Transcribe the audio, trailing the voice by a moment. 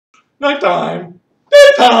Nighttime.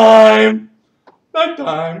 Daytime.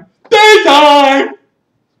 Nighttime. Daytime.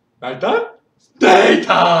 Nighttime.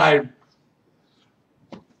 Daytime.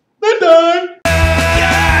 Nighttime.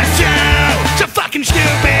 Yes, you! So fucking stupid!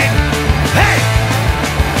 Hey!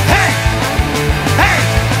 Hey! Hey!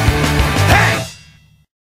 Hey!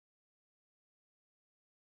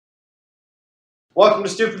 Welcome to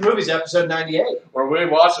Stupid Movies, episode 98. Where we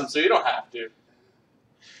watch them so you don't have to.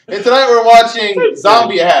 And tonight we're watching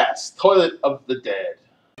Zombie Ass, Toilet of the Dead.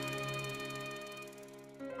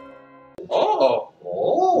 Oh.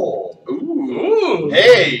 Oh. Ooh.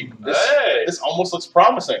 Hey, Hey. this almost looks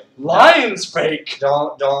promising. Lion's fake.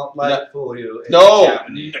 Don't let it fool you. No.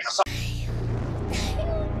 Japanese.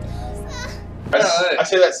 I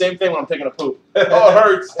say that same thing when I'm taking a poop. Oh, it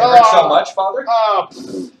hurts. It hurts so much, Father? Oh.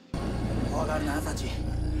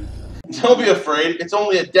 Don't be afraid. It's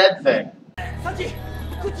only a dead thing. I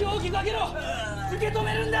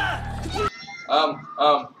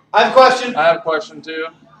I have a question. I have a question too.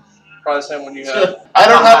 Probably the same one you have. I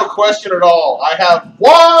don't have a question at all. I have,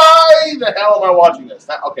 why the hell am I watching this?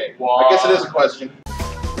 Okay, Why? I guess it is a question.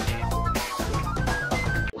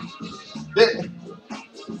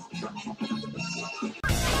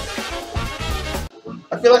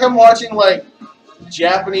 I feel like I'm watching, like,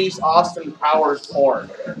 Japanese Austin Powers porn.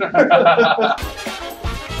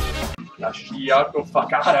 Yako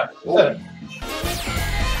Fakata.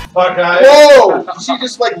 Fuck, Whoa! Did she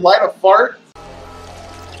just, like, light a fart?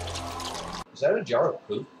 Is that a jar of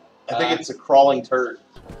poop? I think it's a crawling turd.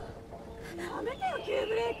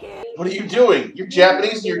 What are you doing? You're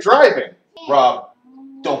Japanese and you're driving. Rob,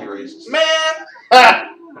 don't be racist. Man! Ha!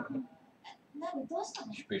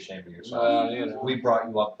 You should be ashamed of yourself. You know. We brought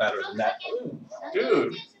you up better than that.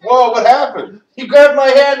 Dude. Whoa, what happened? He grabbed my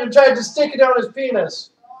hand and tried to stick it down his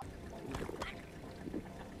penis.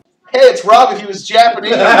 Hey, it's Rob if he was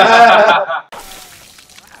Japanese.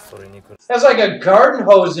 That's like a garden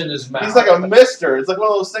hose in his mouth. He's like a mister. It's like one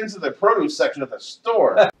of those things in the produce section at the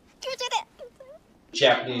store.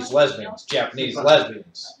 Japanese lesbians. Japanese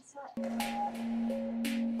lesbians.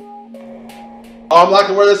 Oh, I'm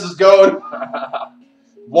liking where this is going.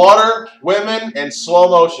 Water, women, and slow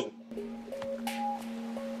motion.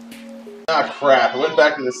 Ah, crap. It went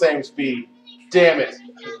back to the same speed. Damn it.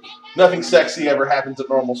 Nothing sexy ever happens at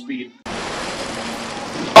normal speed. Like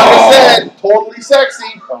I said, totally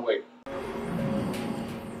sexy. Oh, wait.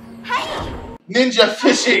 Ninja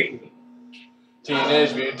fishing.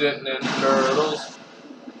 Teenage Mutant Ninja Turtles.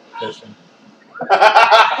 Fishing.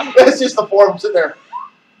 That's just the four of them sitting there.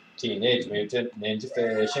 Teenage Mutant Ninja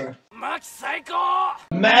Fishing. Max Psycho!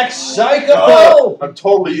 Max Psycho! Oh, I'm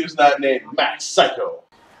totally using that name. Max Psycho.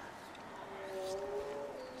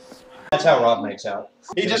 That's how Rob makes out.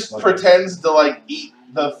 He just pretends to, like, eat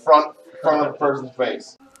the front of the person's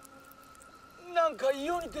face.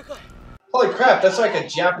 Holy crap, that's like a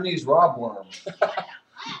Japanese Rob worm.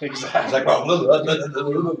 Exactly. It's like,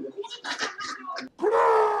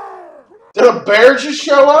 Did a bear just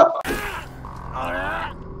show up?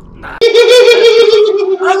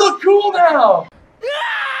 I look cool now!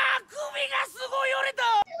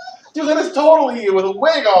 Dude, that is totally you with a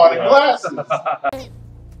wig on and glasses.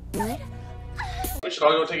 We should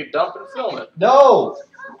all go take a dump and film it. No!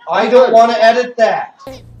 I don't want to edit that.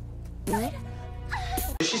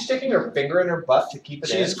 Is she sticking her finger in her butt to keep it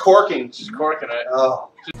She's in? corking. She's corking it. Oh.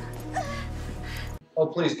 Oh,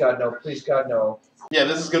 please God, no. Please God, no. Yeah,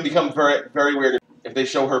 this is going to become very, very weird if they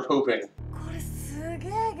show her pooping.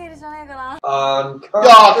 Oh,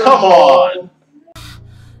 come on!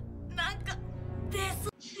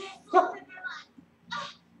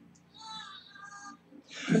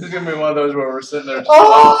 This is gonna be one of those where we're sitting there.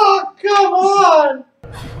 Oh, come on!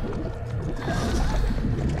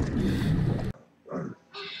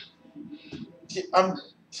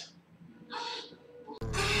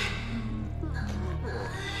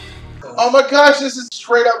 Oh my gosh, this is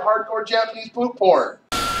straight up hardcore Japanese poop porn.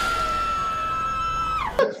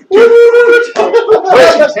 Wait,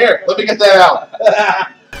 here, let me get that out.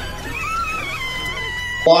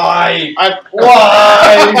 Why?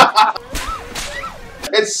 Why?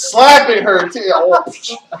 It's slapping her too.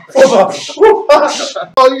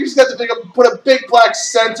 Oh, you just got to put a big black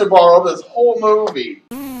center bar over this whole movie.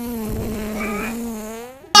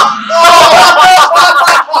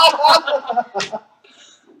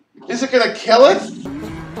 Is it gonna kill it?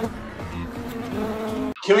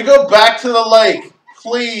 Can we go back to the lake?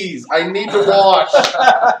 Please, I need to wash.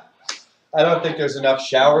 I don't think there's enough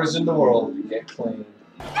showers in the world to get clean.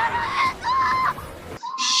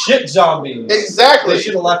 Shit zombies. Exactly. They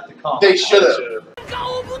should have left the comment. They should have.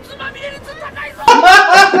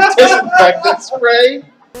 Disinfectant spray.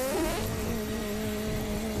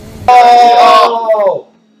 Oh!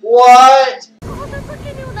 What?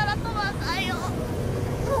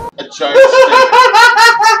 A giant stick.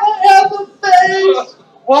 Have a face!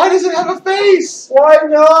 Why does it have a face? Why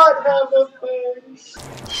not have a face?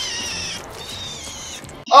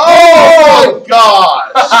 Oh my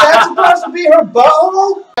god! Is that supposed to be her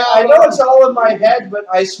butthole? I know it's all in my head, but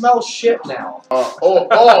I smell shit now.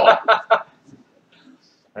 Oh.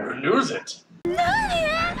 Never lose it.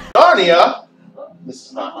 Narnia? This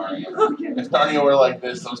is not Narnia. If Narnia were like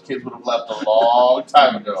this, those kids would have left a long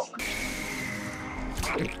time ago.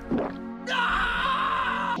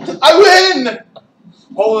 I win!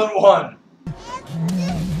 Hole in one.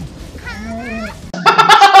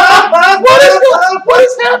 What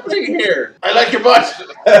is happening here? I like your butt.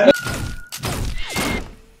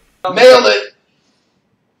 Nailed it.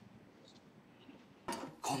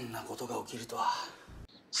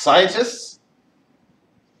 Scientists?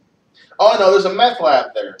 Oh no, there's a meth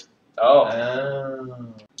lab there. Oh.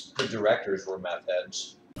 The directors were meth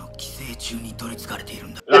heads.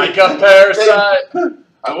 Like a parasite.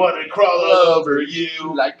 I want to crawl all over you.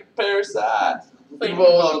 Like a parasite. Think of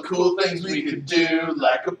all the cool things we could do.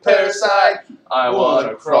 Like a parasite. I want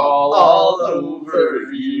to crawl all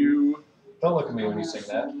over you. Don't look at me when you sing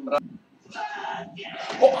that.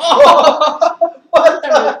 Oh. What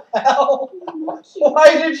the hell?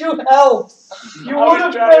 Why did you help? You would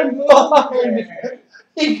have been fine.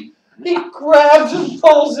 He grabs and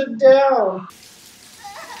pulls it down.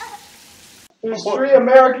 There's 3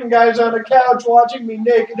 American guys on a couch watching me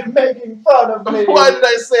naked and making fun of me. Why did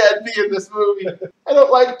I say I'd be in this movie? I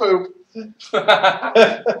don't like poop.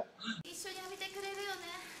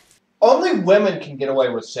 Only women can get away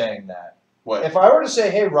with saying that. What? If I were to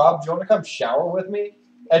say, hey Rob, do you want to come shower with me?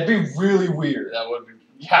 That'd be really weird. That would be.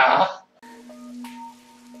 Yeah.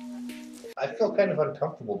 I feel kind of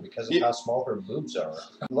uncomfortable because of how small her boobs are.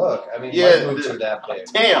 Look, I mean, Yeah, my boobs are that big.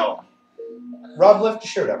 Damn. Rob, lift your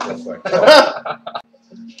shirt up real quick.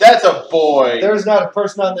 That's a boy. There is not a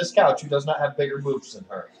person on this couch who does not have bigger boobs than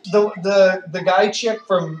her. The guy chick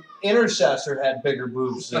from Intercessor had bigger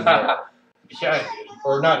boobs than her. Yeah.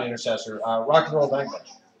 Or not Intercessor, Rock and Roll Nightmare.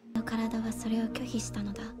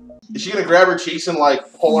 Is she gonna grab her cheeks and like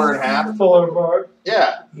pull her in half? Pull her apart.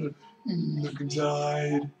 Yeah. Look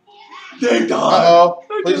inside. Ding dong. Uh-oh.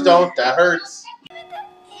 Please don't. That hurts.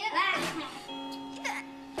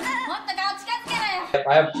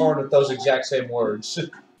 I have porn with those exact same words.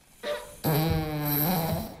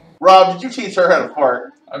 Rob, did you teach her how to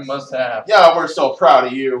fart? I must have. Yeah, we're so proud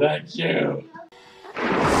of you. Thank you.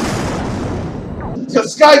 The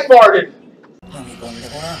sky farted.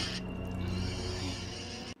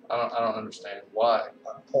 I don't understand why.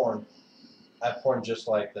 Porn. I have porn just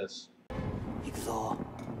like this.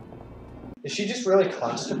 Is she just really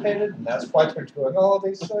constipated and that's why they're doing all of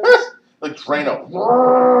these things? Like Drano.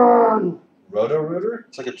 Roto-Rooter?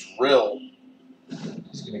 It's like a drill.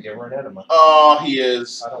 He's gonna give her an enema. Oh, he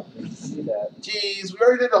is. I don't need to see that. Jeez, we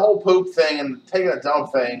already did the whole poop thing and taking a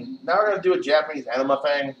dump thing. Now we're gonna do a Japanese enema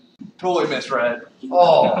thing. Totally misread.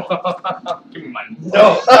 Oh. Give me my.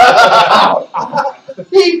 No.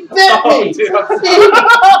 He bit me! Oh, He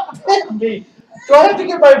bit me! Do I have to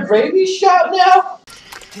get my rabies shot now?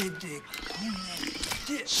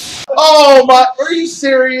 Oh my, are you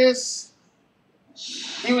serious?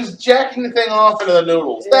 He was jacking the thing off into the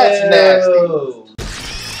noodles. That's nasty. Ew.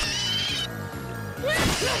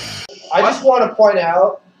 I just want to point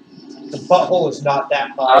out, the butthole is not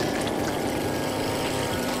that high.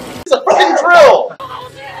 It's a fucking drill!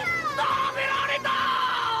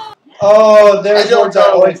 Oh, there's I don't words I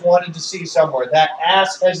know. always wanted to see somewhere. That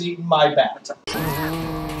ass has eaten my bat.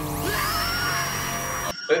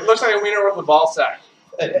 It looks like a wiener with a ball sack.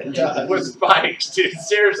 It does. With spikes, dude.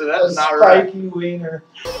 Seriously, that's A not right. spiky wiener.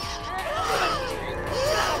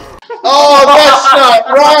 Oh, that's not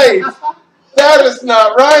right! That is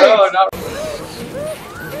not right! No, not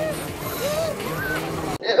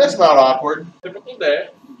Yeah, that's not awkward. typical day.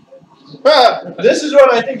 Huh. This is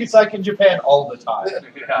what I think it's like in Japan all the time.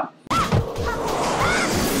 Yeah.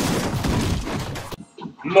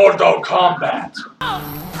 Mortal Kombat.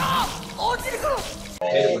 I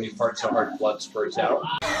hate it when you fart so hard blood spurts out.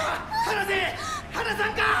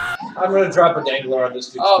 I'm gonna drop a dangler on this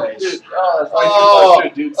dude's Oh, face. dude. Oh, that's way too close to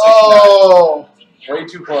it, dude. 69. Oh! Way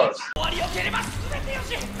too close.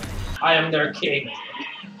 I am their king.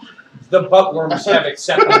 The buttworms have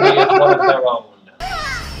accepted me as one of their own.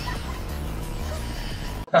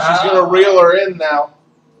 She's gonna reel her in now.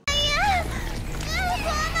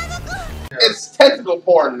 It's tentacle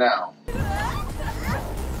porn now.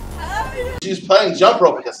 She's playing jump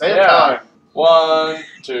rope at the same time. 1,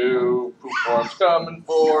 2, Form's coming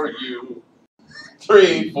for you.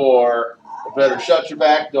 3, 4. Better shut your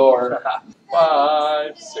back door.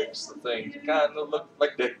 5, 6. The things kind of look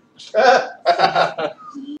like dicks.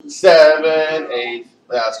 7, 8.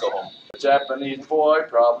 Yeah, let's go home. The Japanese boy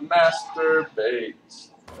probably masturbates.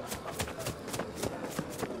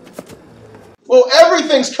 Well,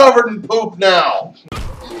 everything's covered in poop now.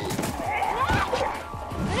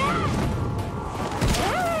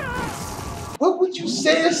 What would you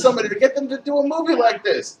say to somebody to get them to do a movie like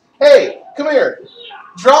this? Hey, come here.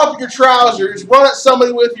 Drop your trousers, run at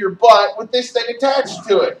somebody with your butt with this thing attached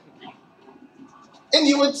to it. And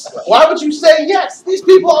you would, why would you say yes? These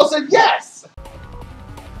people all said yes.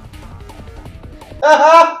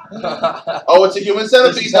 Oh, it's a human This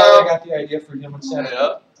centipede is how I now. got the idea for human centipede.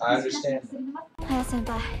 Yeah. I understand. 早先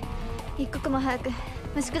輩一刻も早く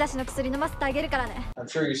虫下しの薬飲ませてあげるからね I'm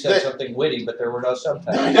sure you said something witty, but there were no I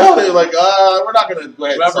subtitles. know, they're like, we're not going to go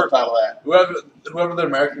ahead and Whoever- subtitle that. Whoever the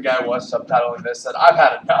American guy was subtitling this said, I've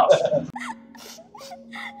had enough.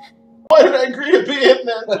 Why did I agree to be in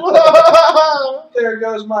this? There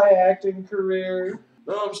goes my acting career.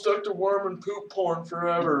 No, I'm stuck to worm and poop porn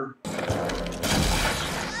forever.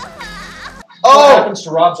 What Oh, happens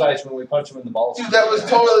to Rob's eyes when we punch him in the balls? dude, that was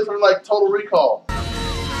totally from like Total Recall.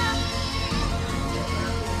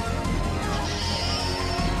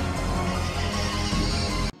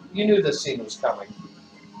 You knew this scene was coming.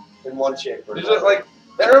 In one shape or Is another. it like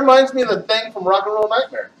That reminds me of the thing from Rock and Roll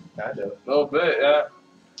Nightmare. Kind of. a little bit, yeah?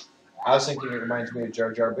 I was thinking it reminds me of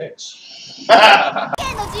Jar Jar Binks.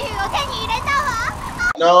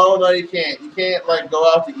 No, you can't. You can't like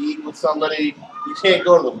go out to eat with somebody. You can't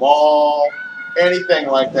go to the mall. Anything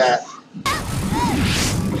like that.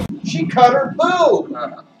 She cut her boob!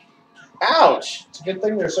 Ouch! It's a good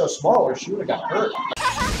thing they're so small or she would have got hurt.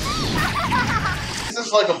 This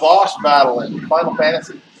is like a boss battle in Final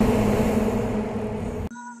Fantasy.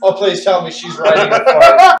 Oh, please tell me she's riding a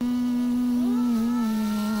fart.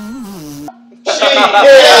 She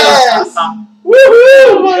Yes! Woohoo!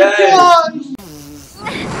 Oh my Yes. god!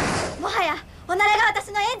 もはやおならが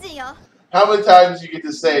私のエンジンよ How many times you get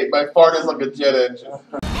to say, my fart is like a jet engine?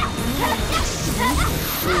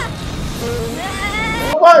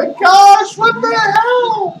 Oh my gosh, what the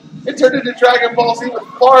hell? It turned into Dragon Ball Z with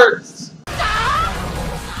farts.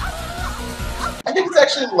 I think it's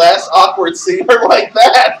actually less awkward seeing her like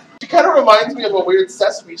that. She kind of reminds me of a weird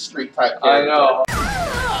Sesame Street type character. I know.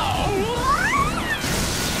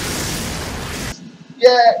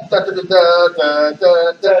 Yeah. Da da da da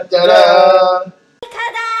da da da da.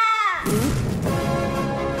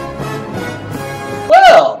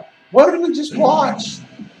 Well, what did we just watch?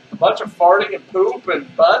 A bunch of farting and poop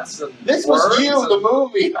and butts and This was worms you, and- the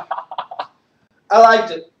movie. I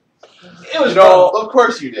liked it. It was You know, fun. Of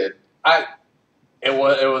course you did. It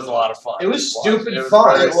was a lot of fun. It was to watch. stupid It was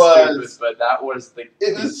fun. very It was. stupid, but that was the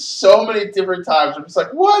It was so many different times. I'm just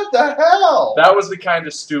like, what the hell? that was the kind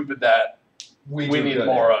of stupid that we do need good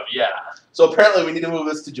more at of. Yeah. So apparently we need to move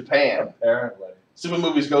this to Japan. it. Apparently. Stupid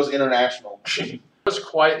Movies goes international. It was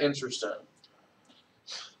quite interesting.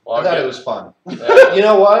 Well, I thought okay. it was fun. Yeah. You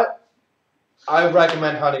know what? I would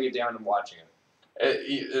recommend hunting it down and watching it.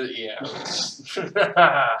 Yeah.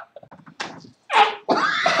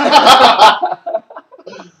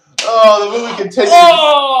 Oh, the movie continues.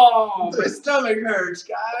 Oh, my stomach hurts,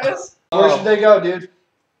 guys. Where should they go, dude?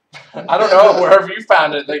 I don't know. Wherever you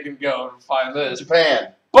found it, they can go and find this.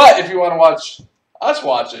 Japan. But if you want to watch us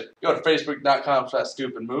watch it, go to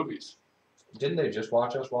facebook.com/stupidmovies. Didn't they just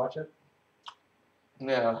watch us watch it?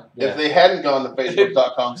 Yeah, If they hadn't gone to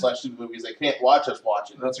facebook.com/stupidmovies, they can't watch us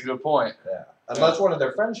watch it. that's a good point. Yeah. Unless one of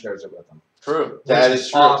their friends shares it with them. True. That Which is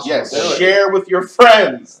is true. awesome. Yes, Do it. share with your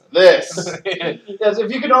friends this. Yes,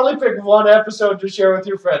 if you could only pick one episode to share with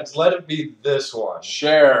your friends, let it be this one.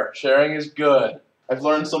 Sharing is good. I've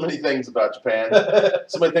learned so many things about Japan.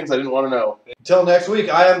 So many things I didn't want to know. Until next week,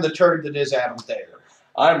 I am the turd that is Adam Thayer.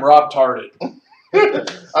 I'm Rob Tarded.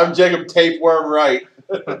 I'm Jacob Tapeworm Wright.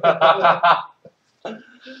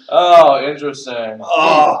 Oh, interesting.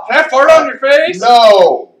 Oh. Can I fart on your face?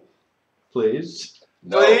 No. Please?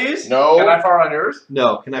 No. Please? No. Can I fart on yours?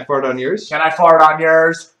 No. Can I fart on yours? Can I fart on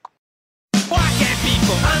yours? Why can't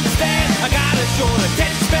people understand? I got a short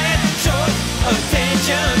attention span, short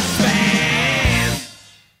attention span.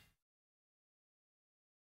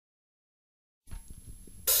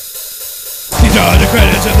 These are the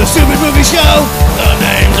credits of the Stupid Movie Show. The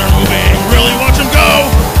names are moving, really watch them go.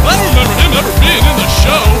 I don't remember him ever being in the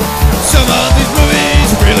show. Some of these movies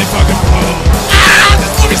really fucking blow. Ah,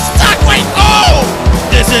 this movie sucks. Wait, oh!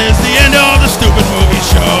 This is the end of the Stupid Movie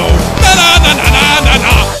Show. Na na na na na na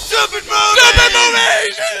na. Stupid movies. Stupid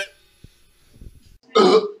movies.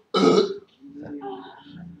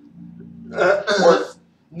 worth.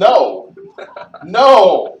 No.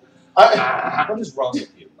 No. What is wrong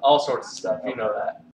with you? All sorts of stuff. You know that.